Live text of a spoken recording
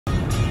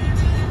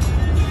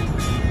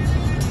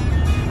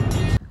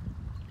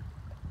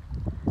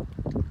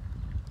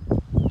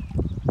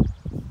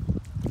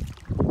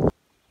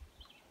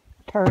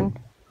turn.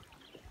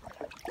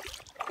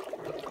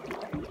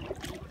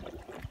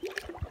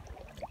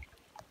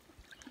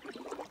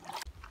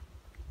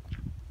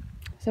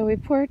 So we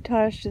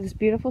portaged to this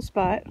beautiful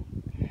spot.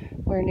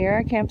 We're near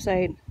our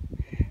campsite,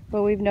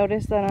 but we've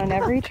noticed that on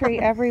every tree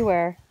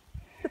everywhere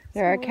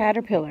there are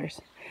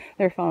caterpillars.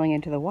 They're falling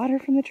into the water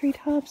from the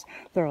treetops.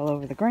 They're all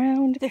over the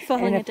ground. They're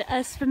falling into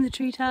us from the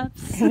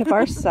treetops. And if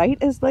our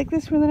site is like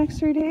this for the next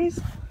 3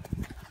 days,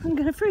 I'm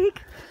gonna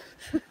freak.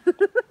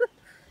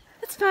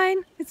 It's fine.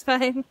 It's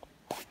fine.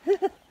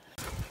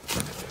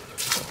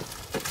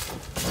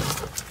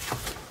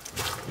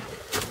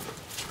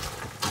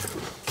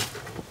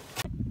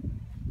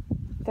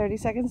 30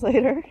 seconds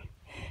later,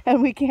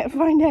 and we can't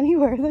find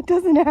anywhere that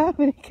doesn't have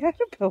any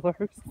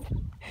caterpillars.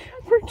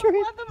 We're trying.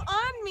 Want them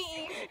on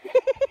me.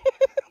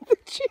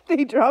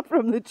 They drop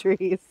from the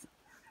trees.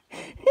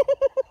 I've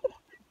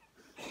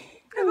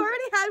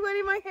already had one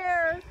in my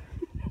hair.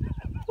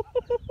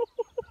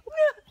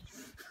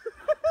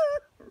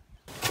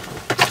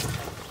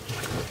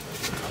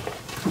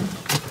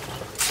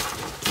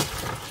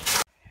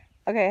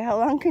 Okay, how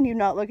long can you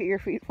not look at your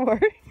feet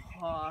for?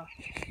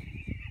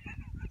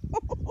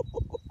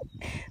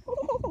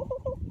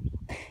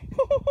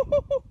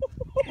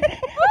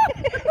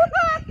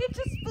 It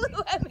just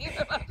flew at me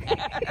from up there.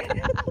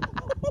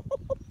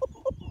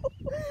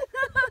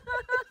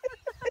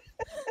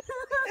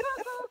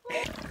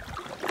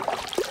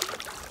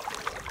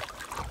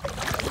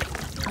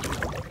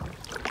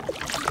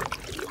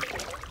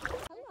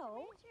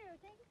 Hello.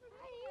 Thank you for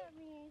looking at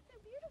me. So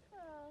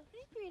beautiful.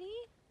 Hey, pretty.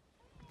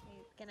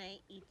 Can I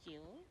eat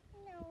you?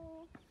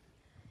 No.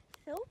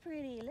 So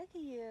pretty. Look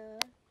at you.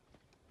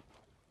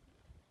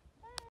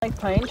 Like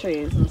pine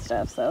trees and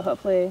stuff, so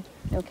hopefully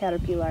no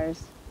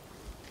caterpillars.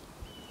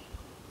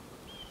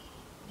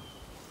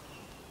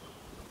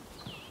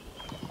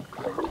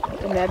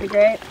 Wouldn't that be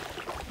great?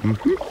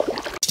 Mm-hmm.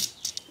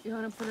 You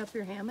want to put up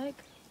your hammock?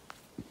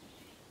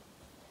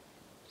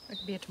 That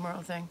could be a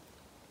tomorrow thing.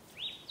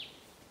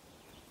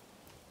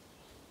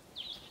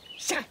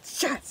 Shots,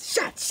 shots,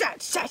 shots,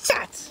 shots, shots,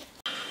 shots!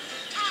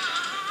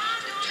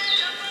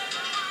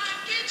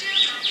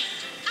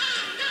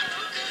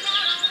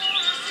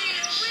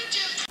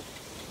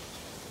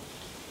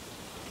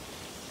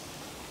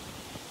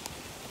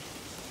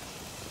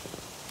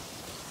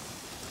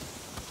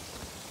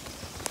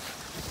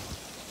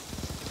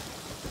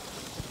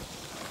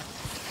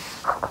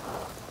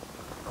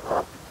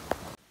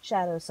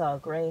 Shadow saw a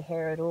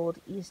gray-haired old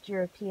East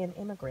European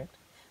immigrant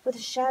with a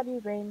shabby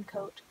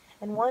raincoat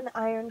and one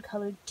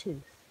iron-colored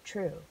tooth,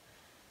 true.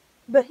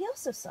 But he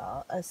also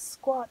saw a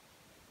squat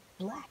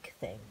black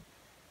thing,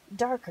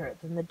 darker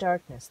than the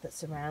darkness that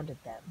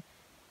surrounded them,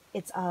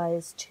 its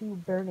eyes two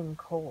burning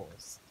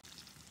coals.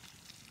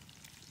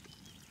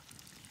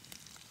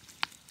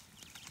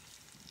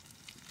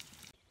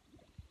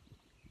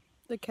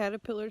 The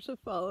caterpillars have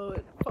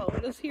followed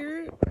us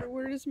here. There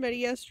weren't as many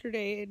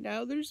yesterday, and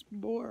now there's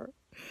more.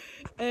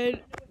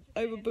 And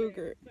I'm a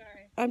booger.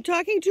 I'm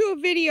talking to a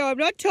video. I'm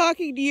not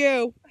talking to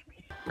you.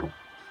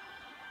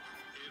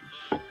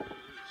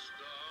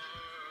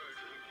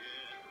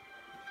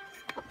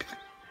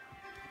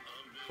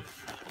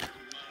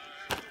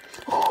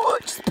 Oh, I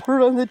just put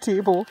it on the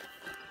table.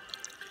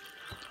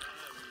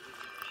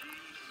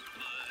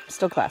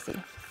 Still classy.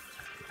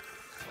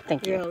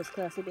 Thank you. You're always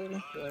classy,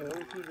 baby. I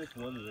only see this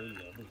one room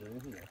now. Is there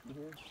anything else in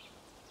here?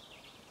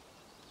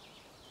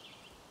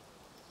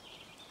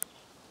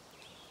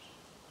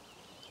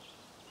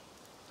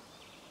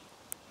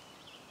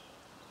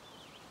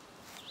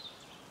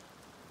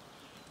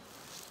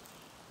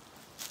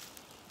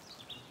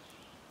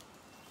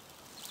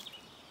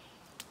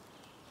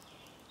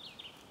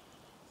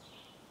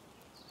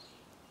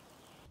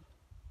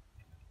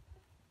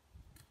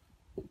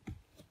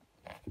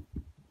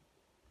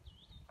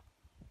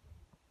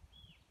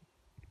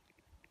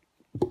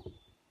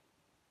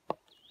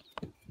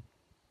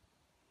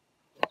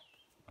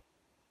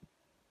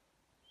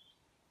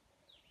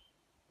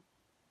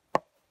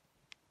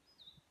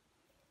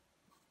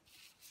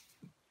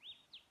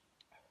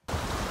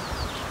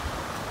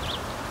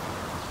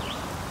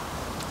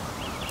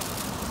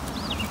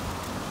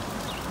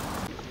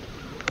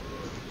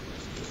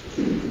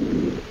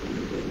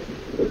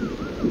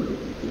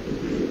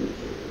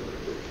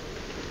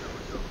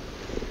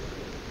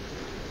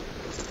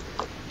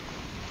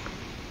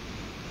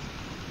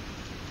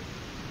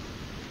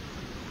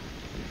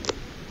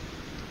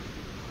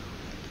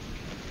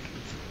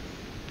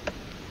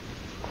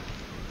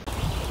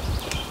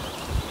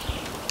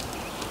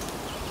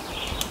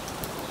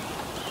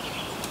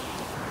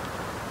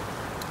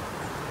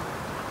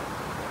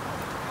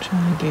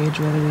 Trying to gauge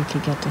whether we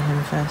could get to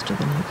him faster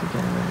than he could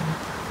get away.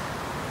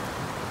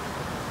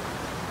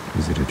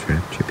 Is it a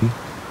trap, Chippy?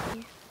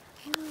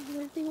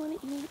 What if they want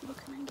to eat? What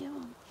can I give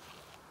them?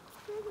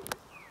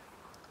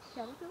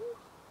 Caterpillar?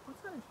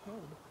 What's on his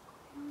head?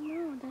 I don't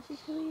know. That's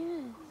just who he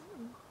is.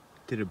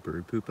 Did a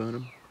bird poop on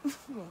him?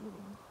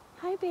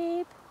 Hi,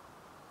 babe.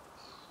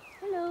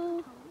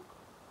 Hello.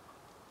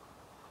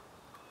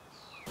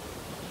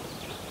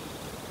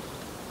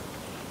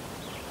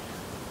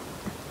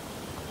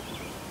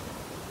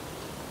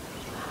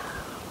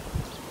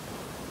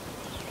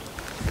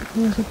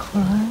 Little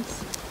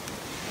claws.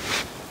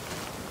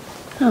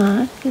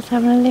 Huh, just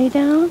having a lay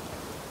down?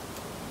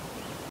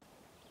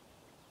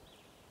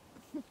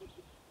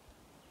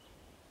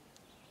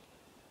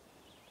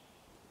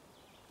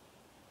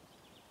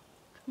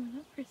 Coming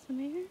up for some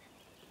air.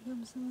 Give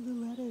them some of the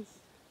lettuce.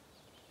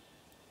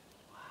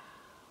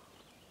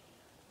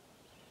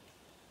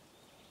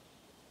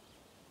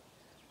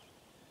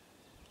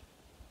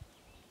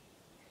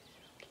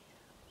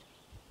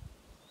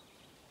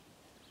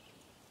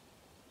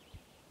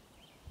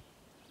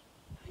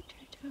 Hi,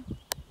 Turtle.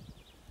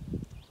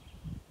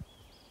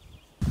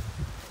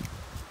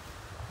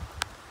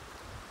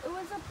 It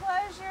was a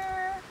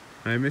pleasure.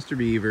 Hi, Mr.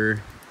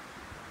 Beaver.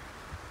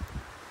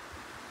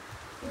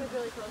 He was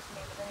really close to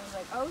me, but then he was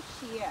like, oh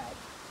shit.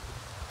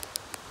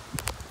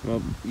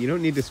 Well, you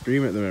don't need to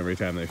scream at them every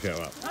time they show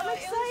up. I'm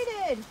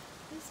excited.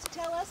 Just to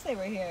tell us they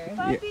were here.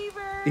 Bye, Yeah.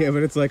 Beaver. Yeah,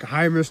 but it's like,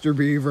 hi, Mr.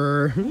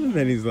 Beaver. And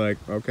then he's like,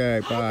 okay,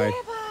 bye.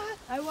 Grandpa.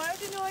 I wanted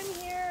to know I'm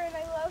here and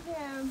I love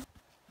him.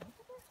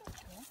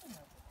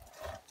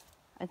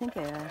 I think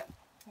they are.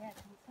 Yeah, it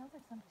sounds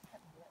like somebody's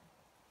cutting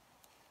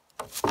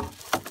wood.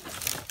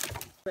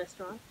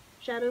 Restaurant.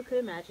 Shadow could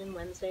imagine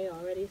Wednesday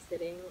already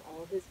sitting,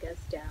 all his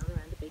guests down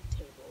around a big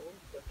table,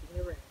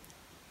 looking around.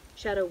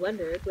 Shadow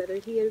wondered whether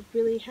he had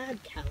really had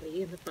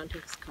Callie in the front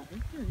of his car,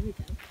 there we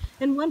go,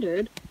 and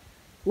wondered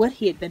what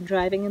he had been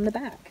driving in the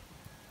back.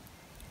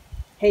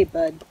 Hey,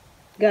 bud,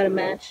 got a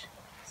match?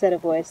 Said a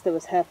voice that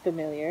was half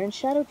familiar, and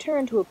Shadow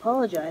turned to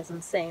apologize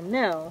and say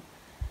no.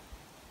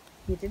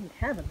 He didn't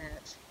have a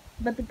match,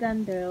 but the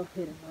gun barrel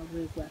hit him over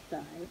his left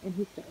eye, and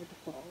he started to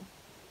fall.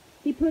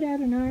 He put out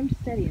an arm to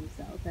steady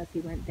himself as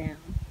he went down.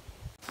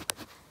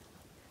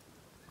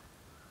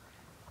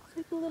 It's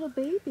like a little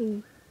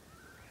baby.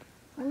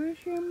 Where's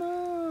your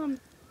mom?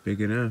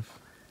 Big enough.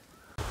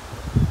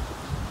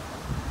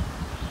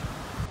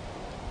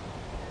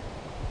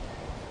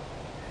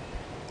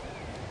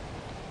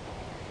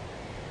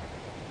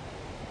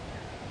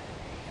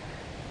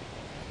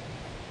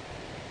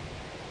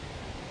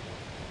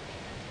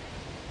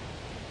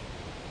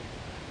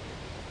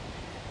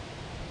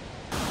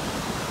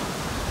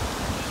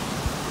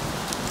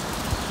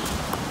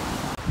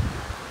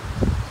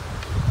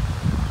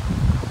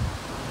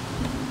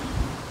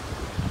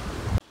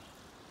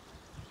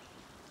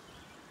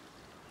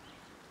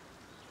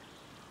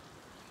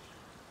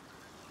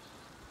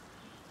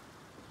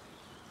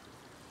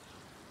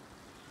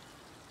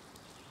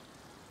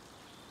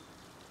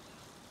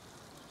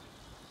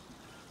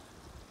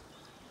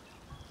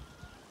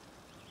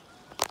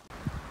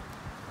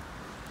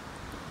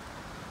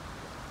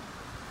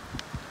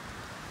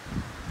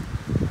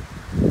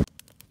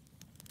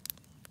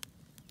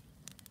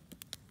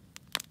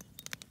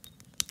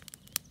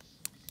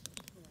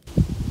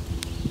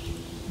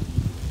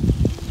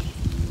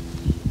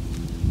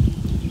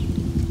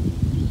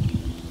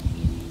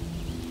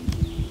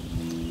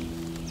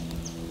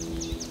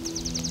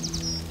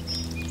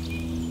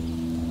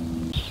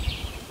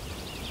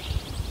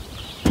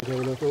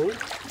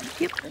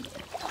 Yep.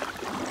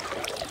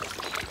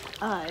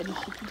 I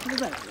just shifted to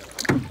the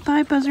right.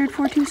 Bye, Buzzard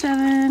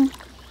 427.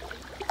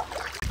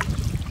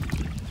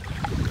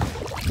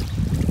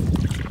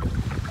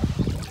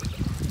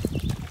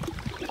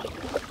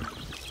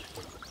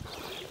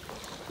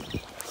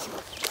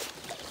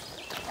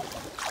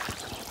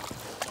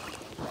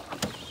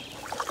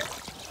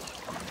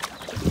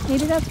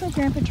 Maybe that's where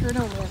Grandpa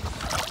Turtle lives.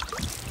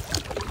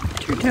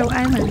 Turtle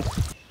Island.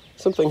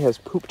 Something has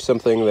pooped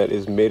something that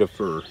is made of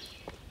fur.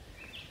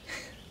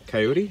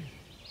 Coyote?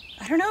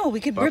 I don't know. We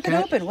could rip it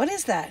Bobcat? open. What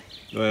is that?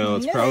 Well,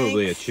 it's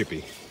probably a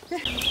chippy.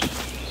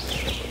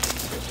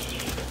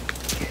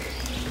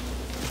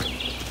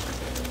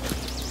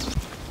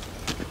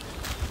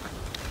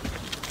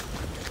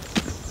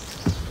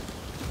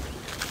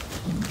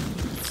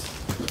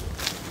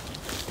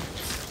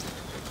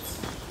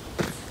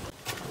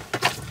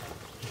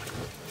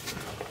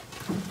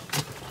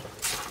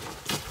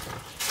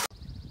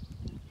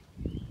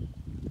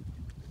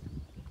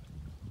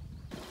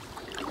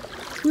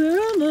 We're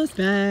almost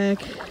back.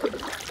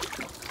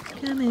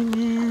 Coming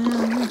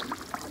in.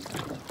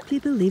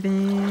 People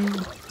leaving.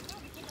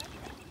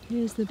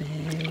 Here's the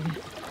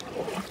bag.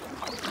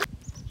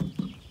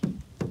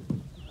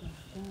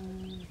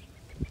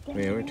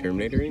 Yeah, we're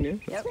terminatoring now?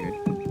 Yep. Good.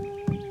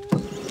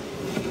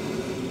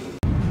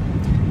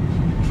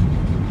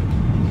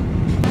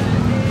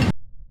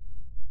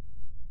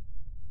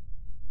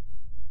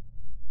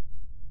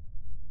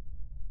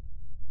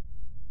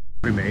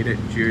 We made it.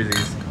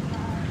 Cheersies.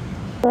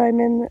 I'm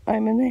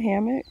in the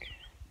hammock,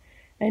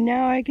 and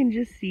now I can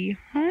just see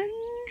hundreds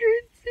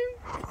of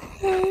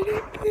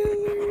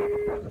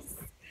caterpillars.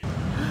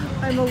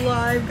 I'm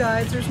alive,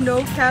 guys. There's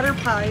no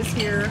caterpies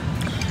here.